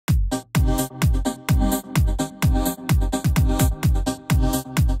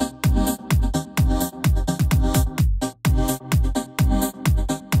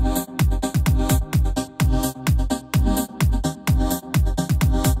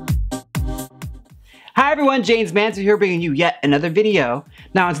Hi everyone, James Mansfield here bringing you yet another video.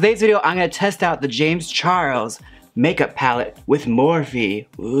 Now in today's video, I'm going to test out the James Charles makeup palette with Morphe.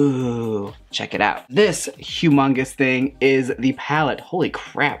 Ooh, check it out. This humongous thing is the palette. Holy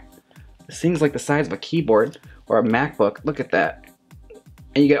crap. This thing's like the size of a keyboard or a MacBook. Look at that.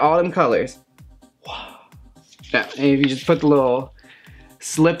 And you get all them colors. Wow. Now, and if you just put the little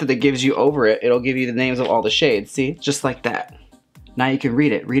slip that it gives you over it, it'll give you the names of all the shades. See? Just like that. Now you can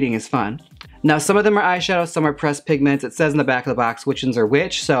read it. Reading is fun. Now some of them are eyeshadows, some are pressed pigments. It says in the back of the box which ones are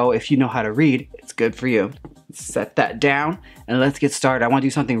which, so if you know how to read, it's good for you. Set that down and let's get started. I want to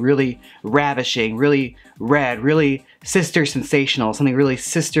do something really ravishing, really red, really sister sensational, something really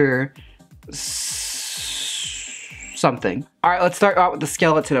sister something. Alright, let's start out with the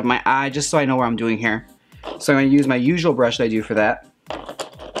skeleton of my eye just so I know what I'm doing here. So I'm going to use my usual brush that I do for that.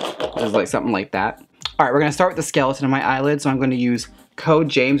 It's like something like that. Alright, we're going to start with the skeleton of my eyelid, so I'm going to use Code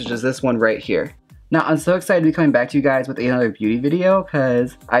James, which is this one right here. Now, I'm so excited to be coming back to you guys with another beauty video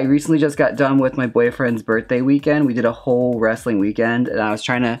because I recently just got done with my boyfriend's birthday weekend. We did a whole wrestling weekend and I was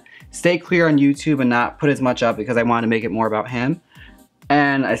trying to stay clear on YouTube and not put as much up because I wanted to make it more about him.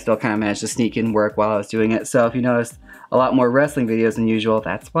 And I still kind of managed to sneak in work while I was doing it. So if you noticed a lot more wrestling videos than usual,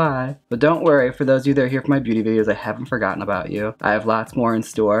 that's why. But don't worry, for those of you that are here for my beauty videos, I haven't forgotten about you. I have lots more in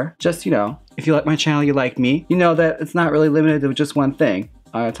store. Just, you know, if you like my channel, you like me, you know that it's not really limited to just one thing.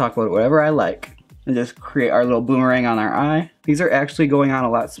 I'm gonna talk about whatever I like and just create our little boomerang on our eye. These are actually going on a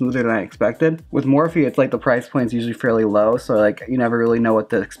lot smoother than I expected. With Morphe, it's like the price point's usually fairly low, so like you never really know what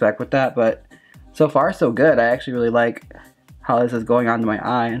to expect with that, but so far so good. I actually really like how this is going onto my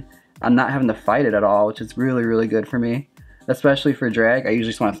eye, and I'm not having to fight it at all, which is really, really good for me. Especially for drag, I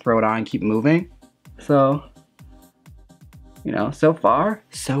usually just want to throw it on and keep moving. So, you know, so far,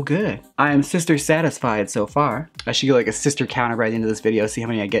 so good. I am sister satisfied so far. I should get like a sister counter right into this video, see how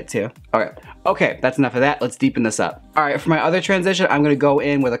many I get to. Okay, that's enough of that. Let's deepen this up. All right, for my other transition, I'm gonna go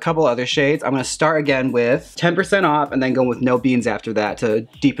in with a couple other shades. I'm gonna start again with 10% off and then go with no beans after that to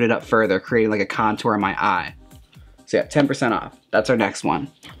deepen it up further, creating like a contour in my eye. So yeah, 10% off. That's our next one.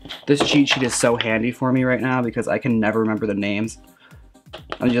 This cheat sheet is so handy for me right now because I can never remember the names.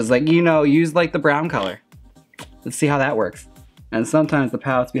 I'm just like, you know, use like the brown color. Let's see how that works. And sometimes the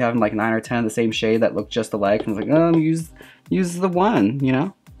palettes be having like 9 or 10 of the same shade that look just alike. And it's like, use the one, you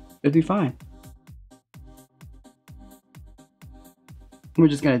know? It'd be fine. We're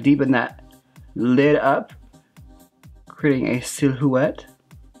just gonna deepen that lid up, creating a silhouette.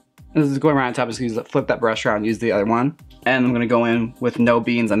 This is going around on top, just use flip that brush around, use the other one. And I'm gonna go in with no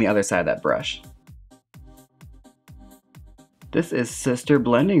beans on the other side of that brush. This is sister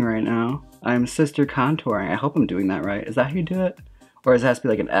blending right now. I'm sister contouring. I hope I'm doing that right. Is that how you do it? Or does it have to be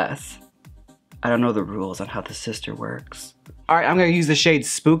like an S? I don't know the rules on how the sister works. All right, I'm gonna use the shade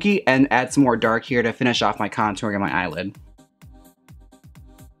Spooky and add some more dark here to finish off my contouring on my eyelid.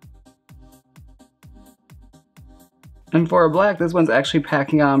 And for a black, this one's actually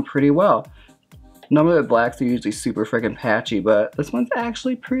packing on pretty well. Normally the blacks are usually super freaking patchy, but this one's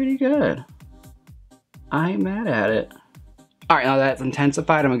actually pretty good. I ain't mad at it. All right, now that's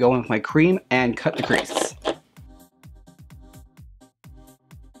intensified, I'm gonna go in with my cream and cut the crease.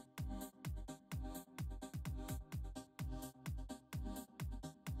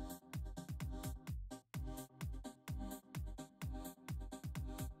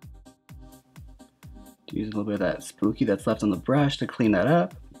 Use a little bit of that Spooky that's left on the brush to clean that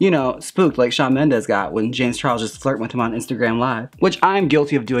up. You know, spooked like Shawn Mendes got when James Charles just flirted with him on Instagram Live. Which I'm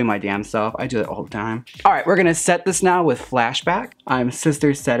guilty of doing my damn self. I do that all the time. Alright, we're gonna set this now with Flashback. I'm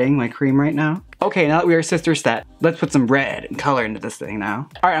sister setting my cream right now. Okay, now that we are sister set, let's put some red and color into this thing now.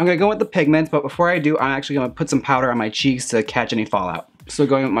 Alright, I'm gonna go with the pigments, but before I do, I'm actually gonna put some powder on my cheeks to catch any fallout. So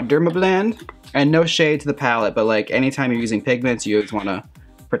going with my Dermablend, and no shade to the palette, but like anytime you're using pigments, you always wanna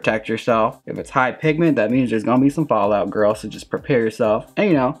protect yourself. If it's high pigment, that means there's gonna be some fallout, girl, so just prepare yourself. And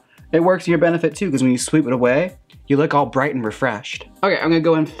you know, it works to your benefit too, because when you sweep it away, you look all bright and refreshed. Okay, I'm gonna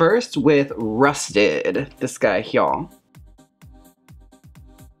go in first with Rusted, this guy here.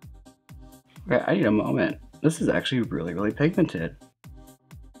 Okay, I need a moment. This is actually really, really pigmented.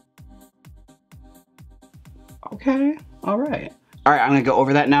 Okay, all right. All right, I'm gonna go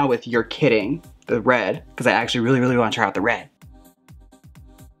over that now with You're Kidding, the red, because I actually really, really want to try out the red.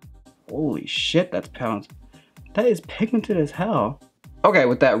 Holy shit, that's pounds. That is pigmented as hell. Okay,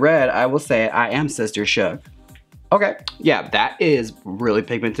 with that red, I will say I am sister shook. Okay, yeah, that is really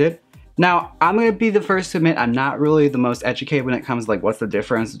pigmented. Now, I'm gonna be the first to admit I'm not really the most educated when it comes to like what's the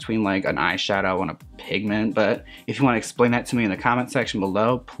difference between like an eyeshadow and a pigment, but if you want to explain that to me in the comment section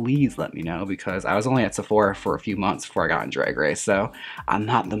below, please let me know, because I was only at Sephora for a few months before I got on Drag Race, so I'm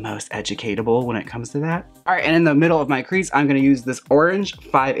not the most educatable when it comes to that. All right, and in the middle of my crease, I'm gonna use this orange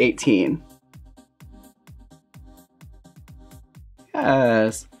 518.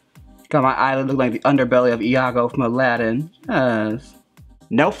 Yes. Got my eyelid look like the underbelly of Iago from Aladdin. Yes.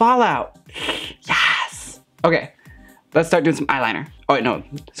 No fallout. Yes. Okay, let's start doing some eyeliner. Oh wait, no,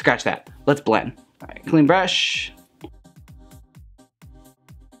 scratch that. Let's blend. All right, clean brush.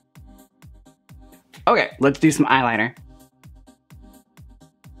 Okay, let's do some eyeliner.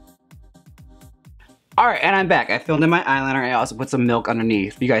 All right, and I'm back. I filled in my eyeliner. I also put some milk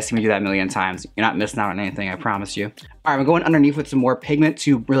underneath. You guys see me do that a million times. You're not missing out on anything, I promise you. All right, I'm going underneath with some more pigment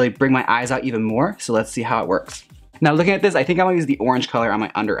to really bring my eyes out even more. So let's see how it works. Now looking at this, I think I'm gonna use the orange color on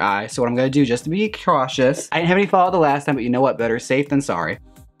my under eye. So what I'm gonna do, just to be cautious, I didn't have any fallout the last time, but you know what, better safe than sorry.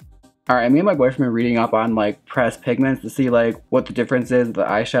 All right, me and my boyfriend are reading up on like pressed pigments to see like what the difference is with the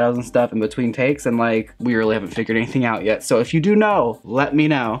eyeshadows and stuff in between takes, and like we really haven't figured anything out yet. So if you do know, let me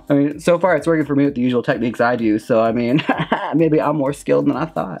know. I mean, so far it's working for me with the usual techniques I do, so I mean, maybe I'm more skilled than I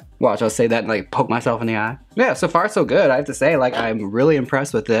thought. Watch, I'll say that and like poke myself in the eye. Yeah, so far so good. I have to say, like, I'm really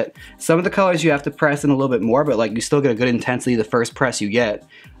impressed with it. Some of the colors you have to press in a little bit more, but like you still get a good intensity the first press you get.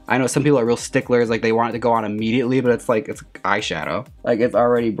 I know some people are real sticklers, like they want it to go on immediately, but it's like, it's eyeshadow. Like it's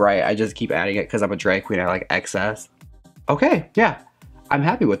already bright, I just keep adding it because I'm a drag queen, I like excess. Okay, yeah, I'm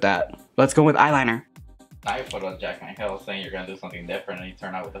happy with that. Let's go with eyeliner. I put on Jack My Hill saying you're gonna do something different and you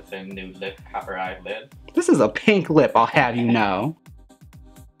turn out with the same new lip, copper eye lid. This is a pink lip, I'll have you know.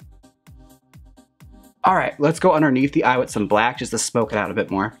 All right, let's go underneath the eye with some black just to smoke it out a bit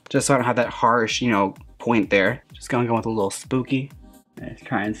more. Just so I don't have that harsh, you know, point there. Just gonna go with a little spooky. Let's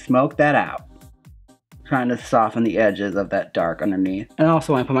try and smoke that out. Trying to soften the edges of that dark underneath. And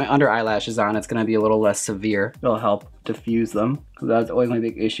also when I put my under eyelashes on, it's gonna be a little less severe. It'll help diffuse them. Because that's always my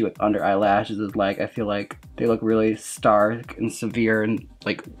big issue with under eyelashes is like, I feel like they look really stark and severe and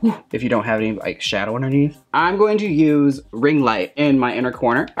like, whew, if you don't have any like shadow underneath. I'm going to use ring light in my inner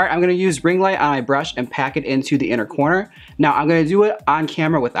corner. All right, I'm gonna use ring light on my brush and pack it into the inner corner. Now I'm gonna do it on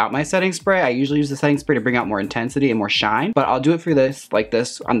camera without my setting spray. I usually use the setting spray to bring out more intensity and more shine, but I'll do it for this, like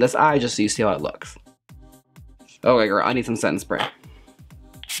this, on this eye, just so you see how it looks. Okay, girl, I need some setting spray.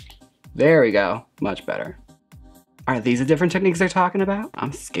 There we go, much better. Are these the different techniques they're talking about?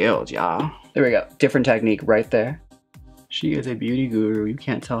 I'm skilled, y'all. There we go, different technique right there. She is a beauty guru, you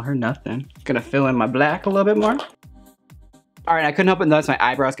can't tell her nothing. Gonna fill in my black a little bit more. All right, I couldn't help but notice my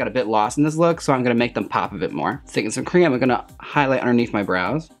eyebrows got a bit lost in this look, so I'm gonna make them pop a bit more. Taking some cream, I'm gonna highlight underneath my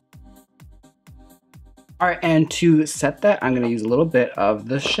brows. All right, and to set that, I'm gonna use a little bit of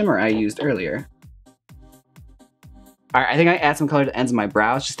the shimmer I used earlier. All right, I think I add some color to the ends of my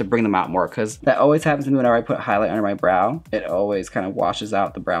brows just to bring them out more, because that always happens to me whenever I put highlight under my brow. It always kind of washes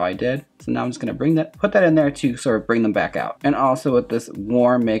out the brow I did. So now I'm just gonna put that in there to sort of bring them back out. And also with this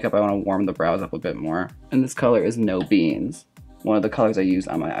warm makeup, I wanna warm the brows up a bit more. And this color is No Beans, one of the colors I use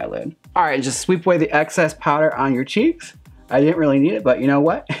on my eyelid. All right, just sweep away the excess powder on your cheeks. I didn't really need it, but you know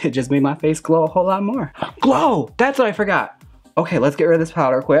what? It just made my face glow a whole lot more. Glow, that's what I forgot. Okay, let's get rid of this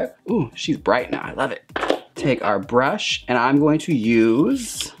powder quick. Ooh, she's bright now, I love it. Take our brush and I'm going to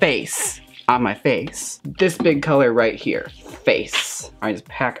use Face on my face. This big color right here, Face. I just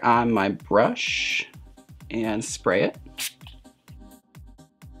pack on my brush and spray it.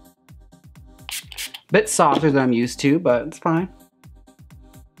 Bit softer than I'm used to, but it's fine.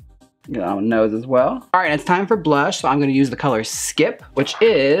 Get on my nose as well. All right, it's time for blush, so I'm gonna use the color Skip, which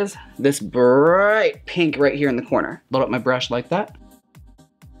is this bright pink right here in the corner. Load up my brush like that.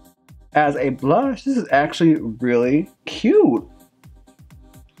 As a blush, this is actually really cute.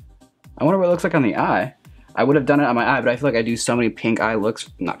 I wonder what it looks like on the eye. I would have done it on my eye, but I feel like I do so many pink eye looks,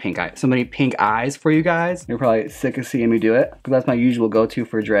 not pink eye, so many pink eyes for you guys. You're probably sick of seeing me do it, because that's my usual go-to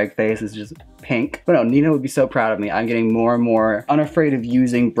for a drag face is just pink. But no, Nina would be so proud of me. I'm getting more and more unafraid of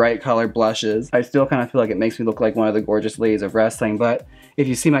using bright colored blushes. I still kind of feel like it makes me look like one of the gorgeous ladies of wrestling, but if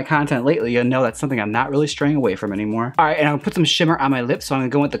you see my content lately, you'll know that's something I'm not really straying away from anymore. All right, and I'll put some shimmer on my lips, so I'm gonna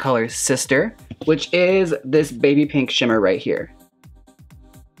go with the color Sister, which is this baby pink shimmer right here.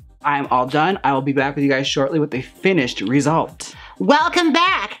 I am all done. I will be back with you guys shortly with the finished result. Welcome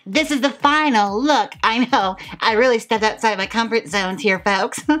back. This is the final look. I know, I really stepped outside my comfort zones here,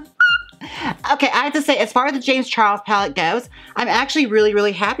 folks. Okay, I have to say, as far as the James Charles palette goes, I'm actually really,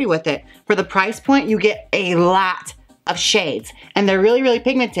 really happy with it. For the price point, you get a lot of shades. And they're really, really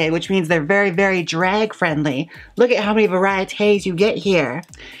pigmented, which means they're very, very drag friendly. Look at how many varieties you get here.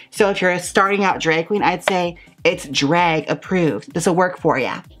 So if you're a starting out drag queen, I'd say it's drag approved. This will work for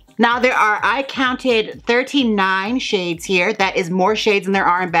you. Now I counted 39 shades here. That is more shades than there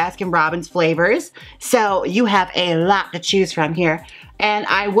are in Baskin Robbins flavors. So you have a lot to choose from here. And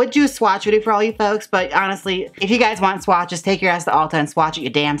I would do a swatch video for all you folks, but honestly, if you guys want swatches, take your ass to Ulta and swatch it your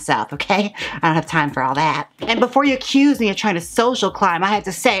damn self, okay? I don't have time for all that. And before you accuse me of trying to social climb, I have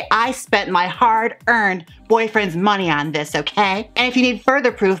to say I spent my hard-earned boyfriend's money on this, okay? And if you need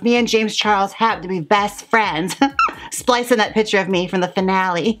further proof, me and James Charles happen to be best friends. Splice in that picture of me from the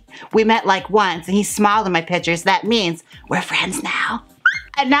finale. We met like once, and he smiled in my picture, so that means we're friends now.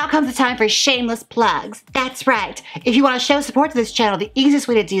 And now comes the time for shameless plugs. That's right. If you want to show support to this channel, the easiest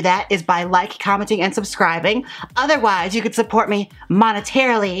way to do that is by commenting, and subscribing. Otherwise, you could support me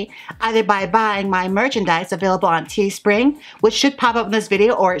monetarily, either by buying my merchandise available on Teespring, which should pop up in this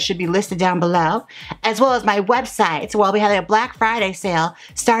video or it should be listed down below, as well as my website. So I'll be having a Black Friday sale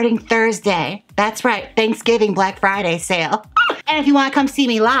starting Thursday. That's right, Thanksgiving Black Friday sale. And if you want to come see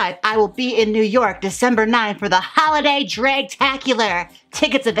me live, I will be in New York December 9th for the Holiday Dragtacular.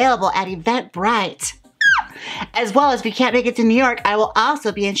 Tickets available at Eventbrite. As well as if you can't make it to New York, I will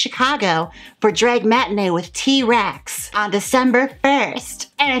also be in Chicago for Drag Matinee with T-Rex on December 1st.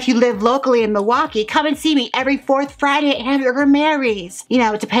 And if you live locally in Milwaukee, come and see me every 4th Friday at Hamburger Mary's. You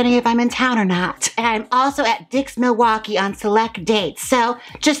know, depending if I'm in town or not. And I'm also at Dick's Milwaukee on select dates. So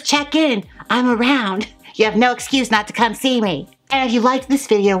just check in. I'm around. You have no excuse not to come see me. And if you liked this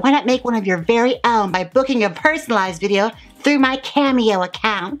video, why not make one of your very own by booking a personalized video through my Cameo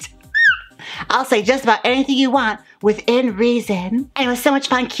account? I'll say just about anything you want within reason. And it was so much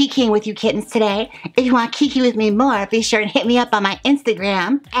fun kikiing with you kittens today. If you want to kiki with me more, be sure and hit me up on my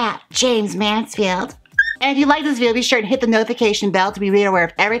Instagram at JAYMESMANSFIELD. And if you like this video, be sure and hit the notification bell to be made aware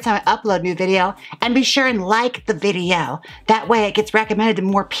of every time I upload a new video. And be sure and like the video. That way it gets recommended to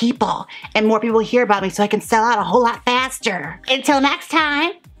more people. And more people hear about me so I can sell out a whole lot faster. Until next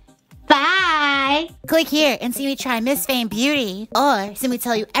time, bye! Click here and see me try Miss Fame Beauty. Or see me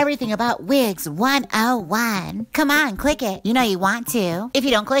tell you everything about Wigs 101. Come on, click it. You know you want to. If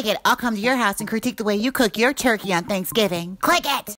you don't click it, I'll come to your house and critique the way you cook your turkey on Thanksgiving. Click it!